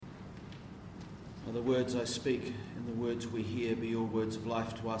May the words I speak and the words we hear be your words of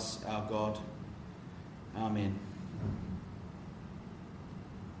life to us, our God. Amen.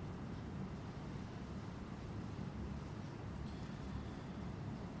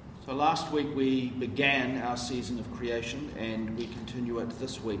 So last week we began our season of creation and we continue it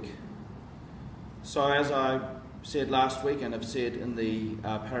this week. So as I said last week and have said in the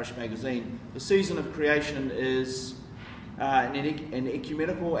parish magazine, the season of creation is an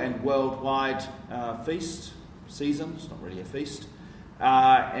ecumenical and worldwide feast season. It's not really a feast.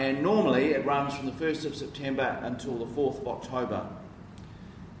 And normally it runs from the 1st of September until the 4th of October.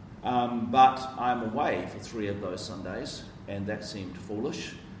 But I'm away for 3 of those Sundays, and that seemed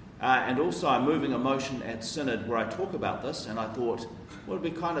foolish. And also I'm moving a motion at Synod where I talk about this, and I thought, well, it'd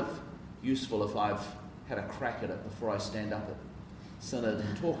be kind of useful if I've had a crack at it before I stand up at Synod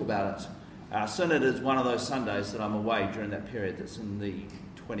and talk about it. Synod is one of those Sundays that I'm away during that period. That's in the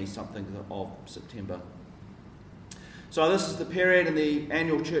 20-something of September. So this is the period in the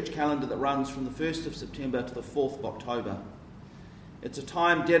annual church calendar that runs from the 1st of September to the 4th of October. It's a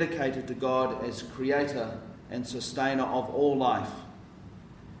time dedicated to God as creator and sustainer of all life.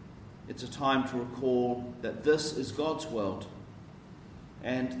 It's a time to recall that this is God's world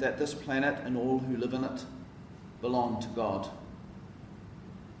and that this planet and all who live in it belong to God.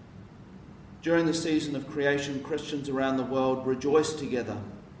 During the season of creation, Christians around the world rejoice together.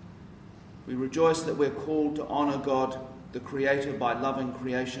 We rejoice that we're called to honour God, the Creator, by loving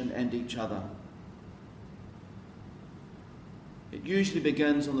creation and each other. It usually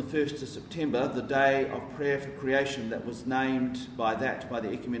begins on the 1st of September, the day of prayer for creation that was named by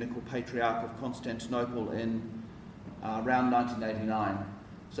the Ecumenical Patriarch of Constantinople in around 1989.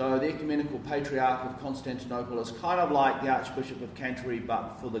 So the Ecumenical Patriarch of Constantinople is kind of like the Archbishop of Canterbury,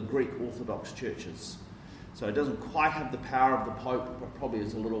 but for the Greek Orthodox churches. So it doesn't quite have the power of the Pope, but probably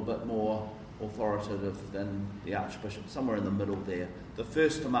is a little bit more authoritative than the Archbishop, somewhere in the middle there. The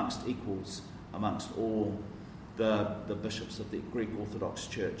first amongst equals amongst all the bishops of the Greek Orthodox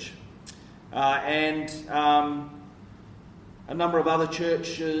Church. And a number of other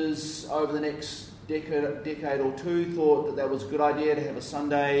churches over the next decade or two thought that was a good idea to have a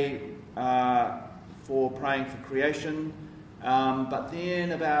Sunday for praying for creation. But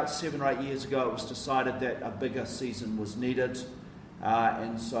then about 7 or 8 years ago it was decided that a bigger season was needed.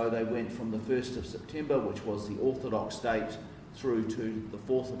 And so they went from the 1st of September, which was the Orthodox date, through to the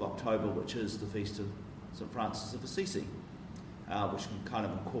 4th of October, which is the feast of St. Francis of Assisi, which kind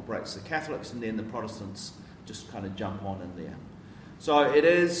of incorporates the Catholics, and then the Protestants just kind of jump on in there. So it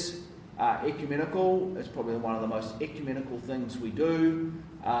is ecumenical. It's probably one of the most ecumenical things we do,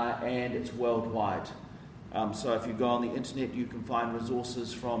 and it's worldwide. So if you go on the internet, you can find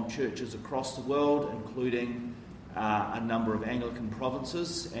resources from churches across the world, including a number of Anglican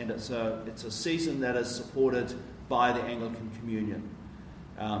provinces, and it's a season that is supported by the Anglican Communion.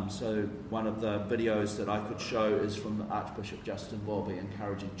 So one of the videos that I could show is from Archbishop Justin Welby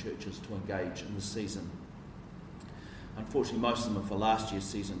encouraging churches to engage in this season. Unfortunately, most of them are for last year's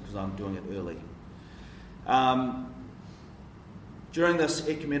season because I'm doing it early. During this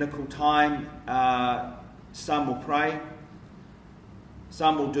ecumenical time, some will pray,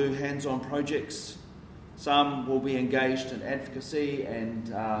 some will do hands-on projects, some will be engaged in advocacy,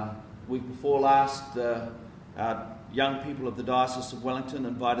 and week before last, the young people of the Diocese of Wellington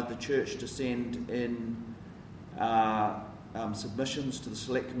invited the church to send in submissions to the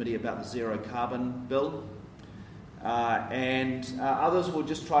Select Committee about the Zero Carbon Bill. And others will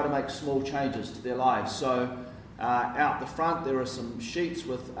just try to make small changes to their lives. So out the front there are some sheets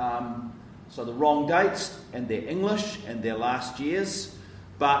with the wrong dates, and they're English and they're last year's.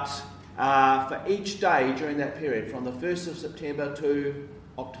 But for each day during that period, from the 1st of September to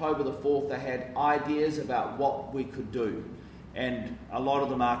October the 4th, they had ideas about what we could do. And a lot of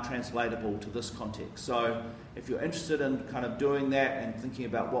them are translatable to this context. So if you're interested in kind of doing that and thinking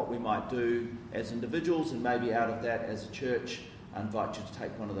about what we might do as individuals and maybe out of that as a church, I invite you to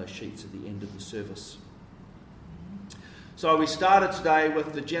take one of those sheets at the end of the service. So we started today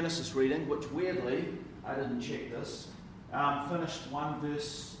with the Genesis reading, which weirdly, I didn't check this, finished one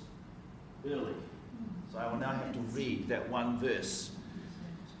verse early. So I will now have to read that one verse.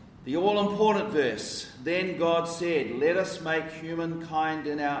 The all-important verse. Then God said, "Let us make humankind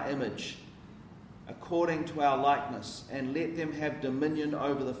in our image, according to our likeness, and let them have dominion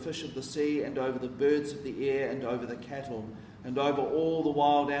over the fish of the sea, and over the birds of the air, and over the cattle, and over all the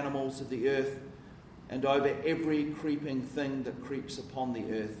wild animals of the earth, and over every creeping thing that creeps upon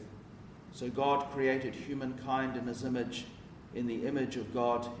the earth." So God created humankind in his image. In the image of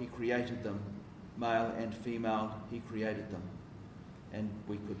God he created them. Male and female he created them. And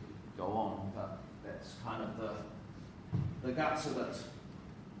we could go on, but that's kind of the guts of it.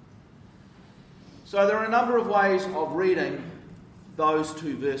 So there are a number of ways of reading those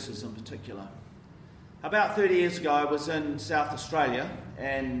two verses in particular. About 30 years ago, I was in South Australia,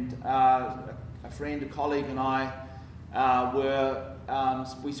 and a friend, a colleague, and I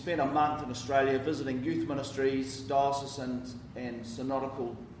we spent a month in Australia visiting youth ministries, diocesan and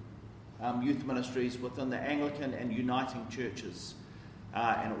synodical youth ministries within the Anglican and Uniting churches,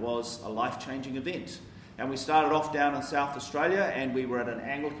 and it was a life-changing event. And we started off down in South Australia, and we were at an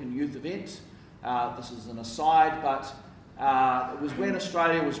Anglican youth event. This is an aside, but it was when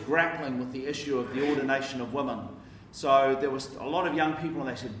Australia was grappling with the issue of the ordination of women. So there was a lot of young people, and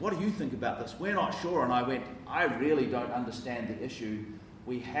they said, "What do you think about this? We're not sure." And I went, "I really don't understand the issue.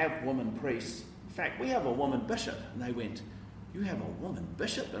 We have women priests. In fact, we have a woman bishop." And they went, "You have a woman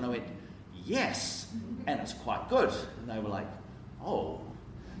bishop?" And I went, "Yes, and it's quite good." And they were like, "Oh,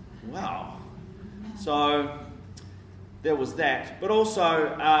 wow." So there was that. But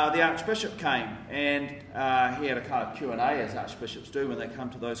also the Archbishop came, and he had a kind of Q&A, as Archbishops do when they come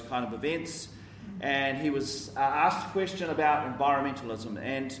to those kind of events. And he was asked a question about environmentalism,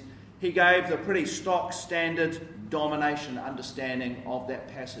 and he gave the pretty stock standard domination understanding of that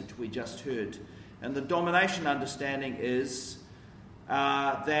passage we just heard. And the domination understanding is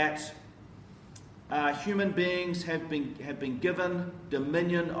that human beings have been given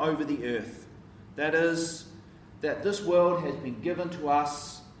dominion over the earth. That is, that this world has been given to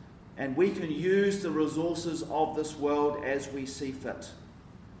us, and we can use the resources of this world as we see fit.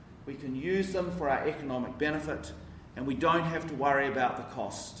 We can use them for our economic benefit, and we don't have to worry about the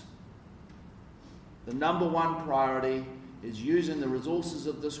cost. The number one priority is using the resources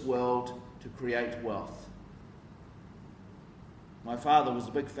of this world to create wealth. My father was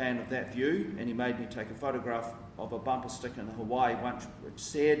a big fan of that view, and he made me take a photograph of a bumper sticker in Hawaii once which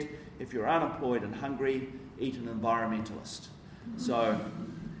said, "If you're unemployed and hungry, eat an environmentalist." So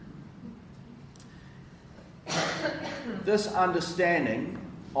this understanding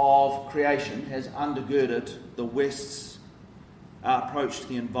of creation has undergirded the West's approach to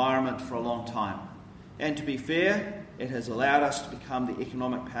the environment for a long time. And to be fair, it has allowed us to become the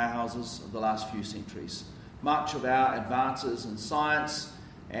economic powerhouses of the last few centuries. Much of our advances in science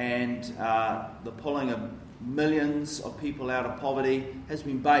and the pulling of millions of people out of poverty has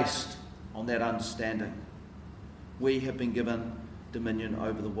been based on that understanding. We have been given dominion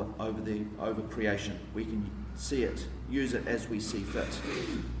over creation. We can see it, use it as we see fit.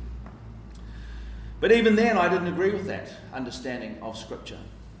 But even then, I didn't agree with that understanding of Scripture.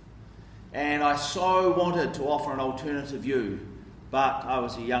 And I so wanted to offer an alternative view, but I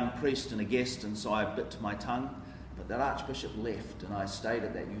was a young priest and a guest, and so I bit my tongue. But that Archbishop left, and I stayed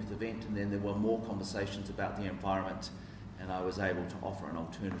at that youth event, and then there were more conversations about the environment, and I was able to offer an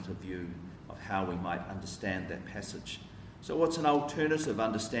alternative view of how we might understand that passage. So what's an alternative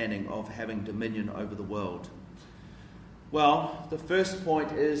understanding of having dominion over the world? Well, the first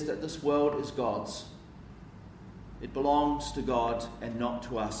point is that this world is God's. It belongs to God and not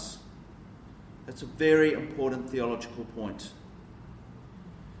to us. That's a very important theological point.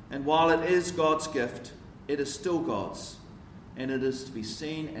 And while it is God's gift, it is still God's, and it is to be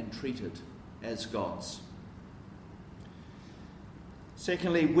seen and treated as God's.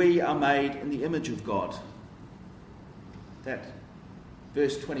 Secondly, we are made in the image of God. That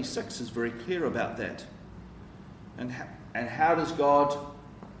verse 26 is very clear about that. And how does God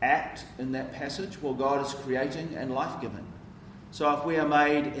act in that passage? Well, God is creating and life-giving. So if we are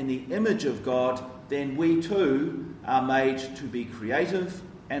made in the image of God, then we too are made to be creative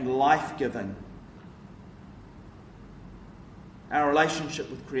and life-giving. Our relationship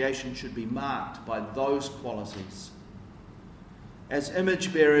with creation should be marked by those qualities. As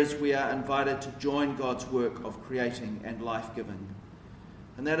image bearers, we are invited to join God's work of creating and life-giving.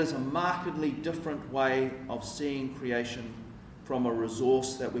 And that is a markedly different way of seeing creation from a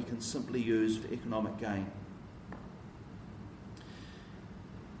resource that we can simply use for economic gain.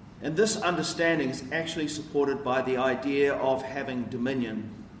 And this understanding is actually supported by the idea of having dominion,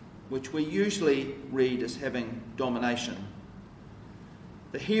 which we usually read as having domination.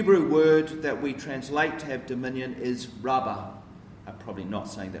 The Hebrew word that we translate to have dominion is rabba. I'm probably not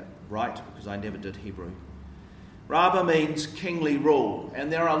saying that right because I never did Hebrew. Rabba means kingly rule,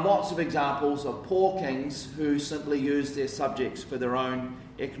 and there are lots of examples of poor kings who simply use their subjects for their own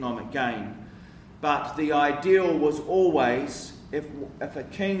economic gain. But the ideal was always, if a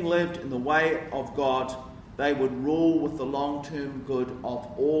king lived in the way of God, they would rule with the long-term good of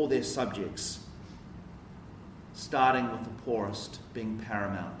all their subjects, starting with the poorest being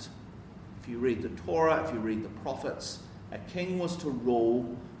paramount. If you read the Torah, if you read the prophets, a king was to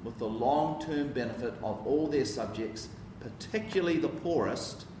rule with the long-term benefit of all their subjects, particularly the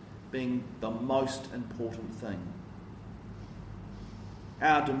poorest, being the most important thing.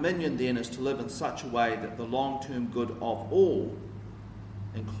 Our dominion then is to live in such a way that the long-term good of all,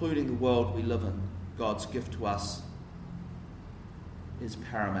 including the world we live in, God's gift to us, is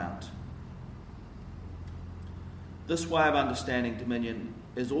paramount. This way of understanding dominion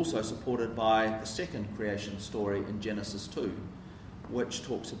is also supported by the second creation story in Genesis 2, which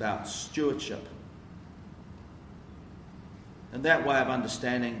talks about stewardship. And that way of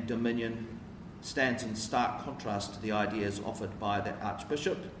understanding dominion stands in stark contrast to the ideas offered by the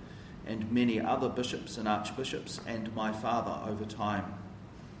Archbishop and many other bishops and archbishops and my father over time.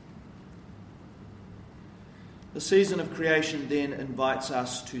 The season of creation then invites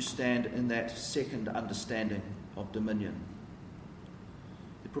us to stand in that second understanding of dominion.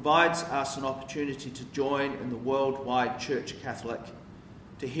 It provides us an opportunity to join in the worldwide Church Catholic,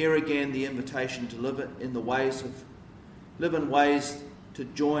 to hear again the invitation to live in ways to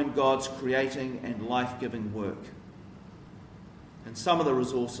join God's creating and life-giving work. And some of the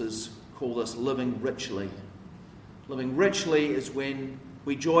resources call this living richly. Living richly is when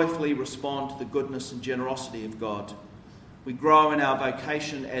we joyfully respond to the goodness and generosity of God. We grow in our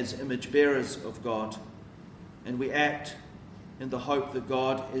vocation as image bearers of God, and we act in the hope that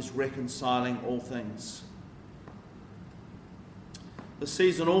God is reconciling all things. The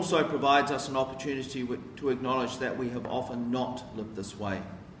season also provides us an opportunity to acknowledge that we have often not lived this way.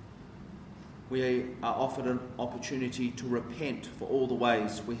 We are offered an opportunity to repent for all the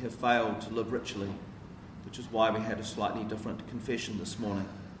ways we have failed to live richly, which is why we had a slightly different confession this morning.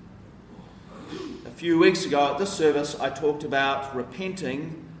 A few weeks ago at this service, I talked about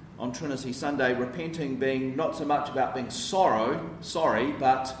repenting on Trinity Sunday, repenting being not so much about being sorry,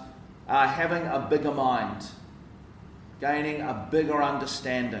 but having a bigger mind, gaining a bigger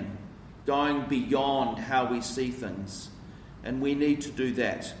understanding, going beyond how we see things. And we need to do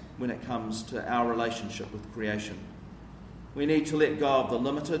that when it comes to our relationship with creation. We need to let go of the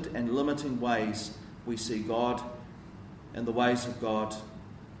limited and limiting ways we see God and the ways of God,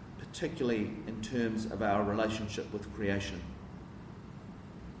 particularly in terms of our relationship with creation.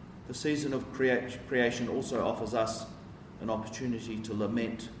 The season of creation also offers us an opportunity to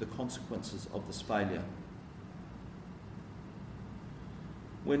lament the consequences of this failure.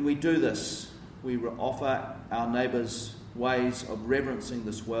 When we do this, we offer our neighbours ways of reverencing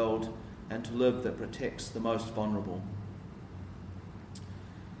this world and to live that protects the most vulnerable.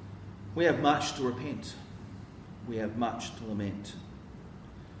 We have much to repent. We have much to lament.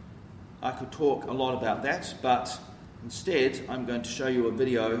 I could talk a lot about that, but instead I'm going to show you a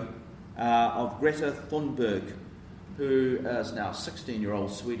video of Greta Thunberg, who is now a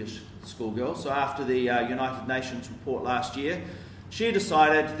 16-year-old Swedish schoolgirl. So after the United Nations report last year, she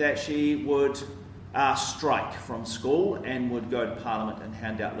decided that she would strike from school and would go to Parliament and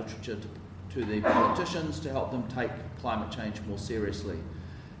hand out literature to the politicians to help them take climate change more seriously.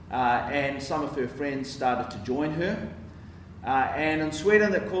 And some of her friends started to join her. And in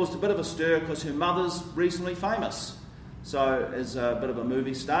Sweden that caused a bit of a stir because her mother's reasonably famous. So is a bit of a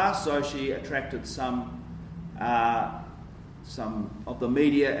movie star, so she attracted some of the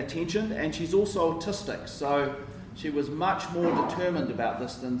media attention, and she's also autistic, so she was much more determined about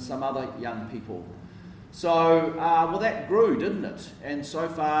this than some other young people. So, that grew, didn't it? And so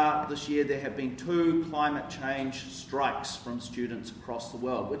far this year there have been 2 climate change strikes from students across the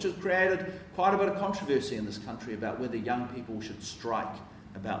world, which has created quite a bit of controversy in this country about whether young people should strike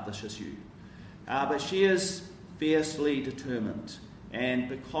about this issue. But she is fiercely determined, and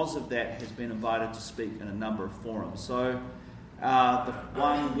because of that has been invited to speak in a number of forums. So the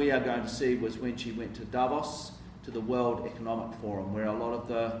one we are going to see was when she went to Davos, to the World Economic Forum, where a lot of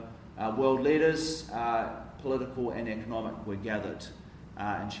the world leaders, political and economic, were gathered,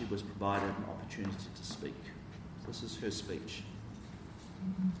 and she was provided an opportunity to speak. So this is her speech.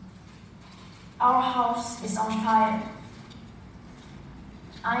 Our house is on fire.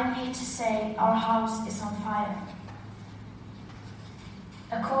 I'm here to say our house is on fire.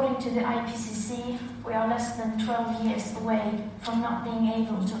 According to the IPCC, we are less than 12 years away from not being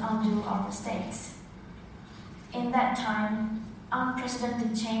able to undo our mistakes. In that time,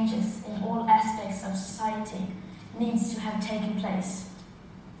 unprecedented changes in all aspects of society needs to have taken place,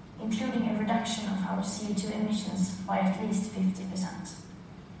 including a reduction of our CO2 emissions by at least 50%.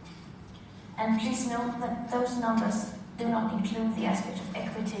 And please note that those numbers do not include the aspect of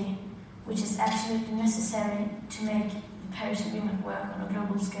equity, which is absolutely necessary to make the Paris Agreement work on a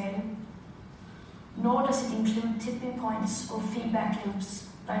global scale. Nor does it include tipping points or feedback loops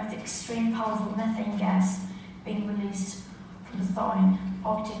like the extreme powerful methane gas being released from the thawing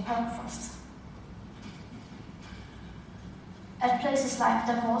Arctic permafrost. At places like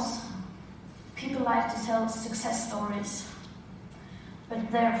Davos, people like to tell success stories,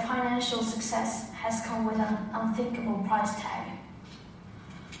 but their financial success has come with an unthinkable price tag.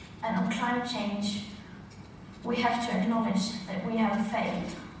 And on climate change, we have to acknowledge that we have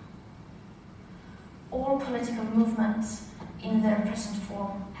failed. All political movements in their present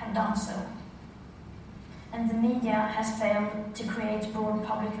form have done so. And the media has failed to create broad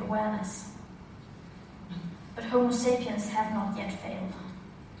public awareness. But Homo sapiens have not yet failed.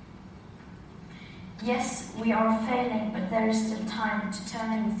 Yes, we are failing, but there is still time to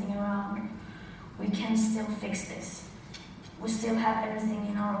turn everything around. We can still fix this. We still have everything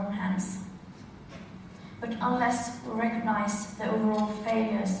in our own hands. But unless we recognize the overall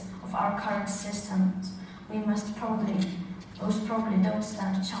failures of our current systems, we most probably don't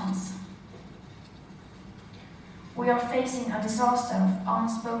stand a chance. We are facing a disaster of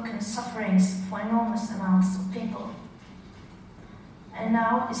unspoken sufferings for enormous amounts of people. And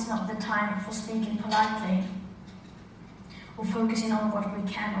now is not the time for speaking politely or focusing on what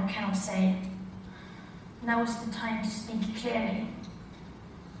we can or cannot say. Now is the time to speak clearly.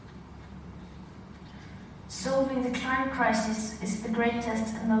 Solving the climate crisis is the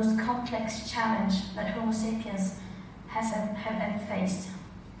greatest and most complex challenge that Homo sapiens have ever faced.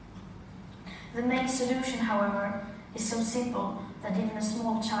 The main solution, however, is so simple that even a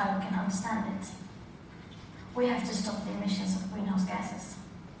small child can understand it. We have to stop the emissions of greenhouse gases.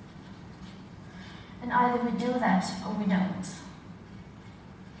 And either we do that or we don't.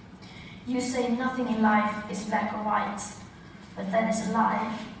 You say nothing in life is black or white, but that is a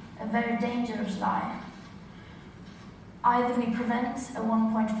lie, a very dangerous lie. Either we prevent a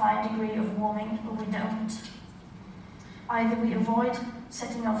 1.5 degree of warming or we don't. Either we avoid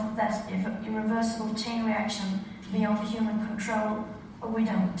setting off that irreversible chain reaction beyond human control or we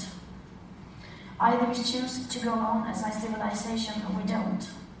don't. Either we choose to go on as a civilization or we don't.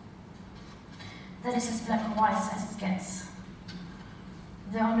 That is as black and white as it gets.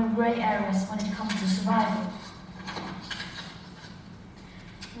 There are no grey areas when it comes to survival.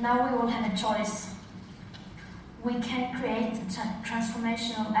 Now we all have a choice. We can create a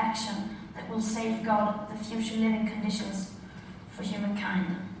transformational action that will safeguard the future living conditions for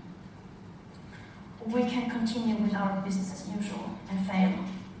humankind. We can continue with our business as usual and fail.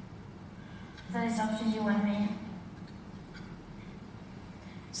 That is up to you and me.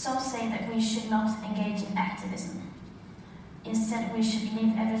 Some say that we should not engage in activism. Instead, we should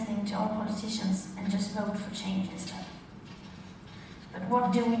leave everything to our politicians and just vote for change instead. But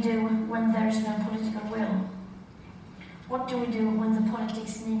what do we do when there is no political will? What do we do when the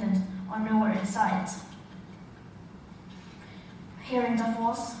politics needed are nowhere in sight? Here in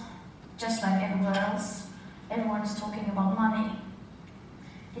Davos, just like everywhere else, everyone is talking about money.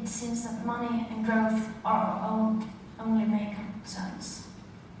 It seems that money and growth are our only main concerns.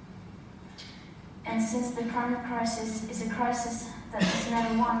 And since the climate crisis is a crisis that has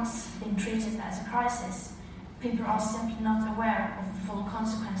never once been treated as a crisis, people are simply not aware of the full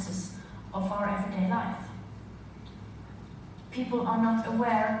consequences of our everyday life. People are not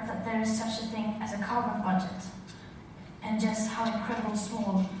aware that there is such a thing as a carbon budget, and just how incredibly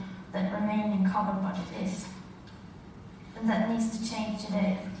small that remaining carbon budget is. And that needs to change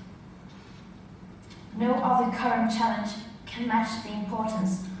today. No other current challenge can match the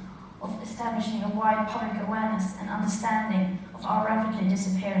importance of establishing a wide public awareness and understanding of our rapidly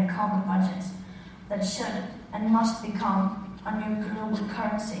disappearing carbon budget that should and must become a new global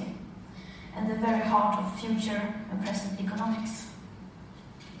currency and the very heart of future and present economics.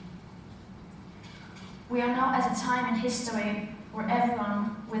 We are now at a time in history where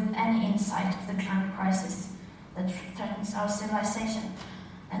everyone with any insight of the climate crisis that threatens our civilization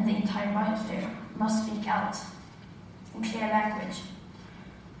and the entire biosphere must speak out in clear language,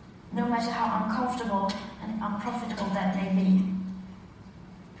 no matter how uncomfortable and unprofitable that may be.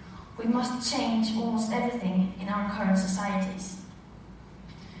 We must change almost everything in our current societies.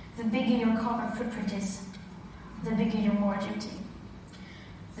 The bigger your carbon footprint is, the bigger your moral duty.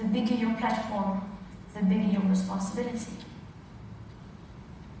 The bigger your platform, the bigger your responsibility.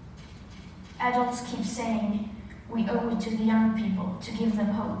 Adults keep saying we owe it to the young people to give them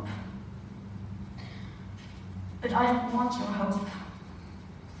hope. But I don't want your hope.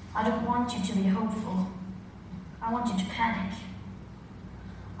 I don't want you to be hopeful. I want you to panic.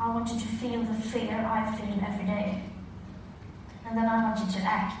 I want you to feel the fear I feel every day. And then I want you to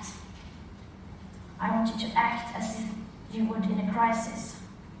act. I want you to act as if you would in a crisis.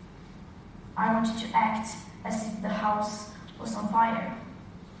 I want you to act as if the house was on fire.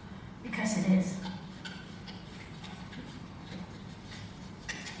 Because it is.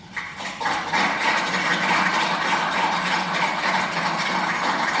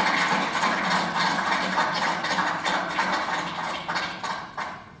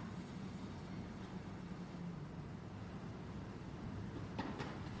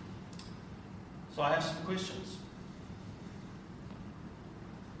 So I have some questions.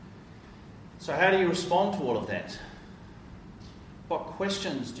 So how do you respond to all of that? What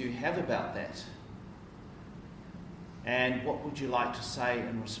questions do you have about that? And what would you like to say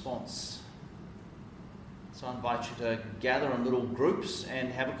in response? So I invite you to gather in little groups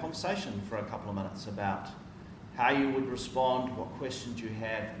and have a conversation for a couple of minutes about how you would respond, what questions you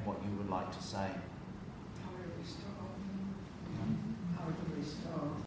have, and what you would like to say.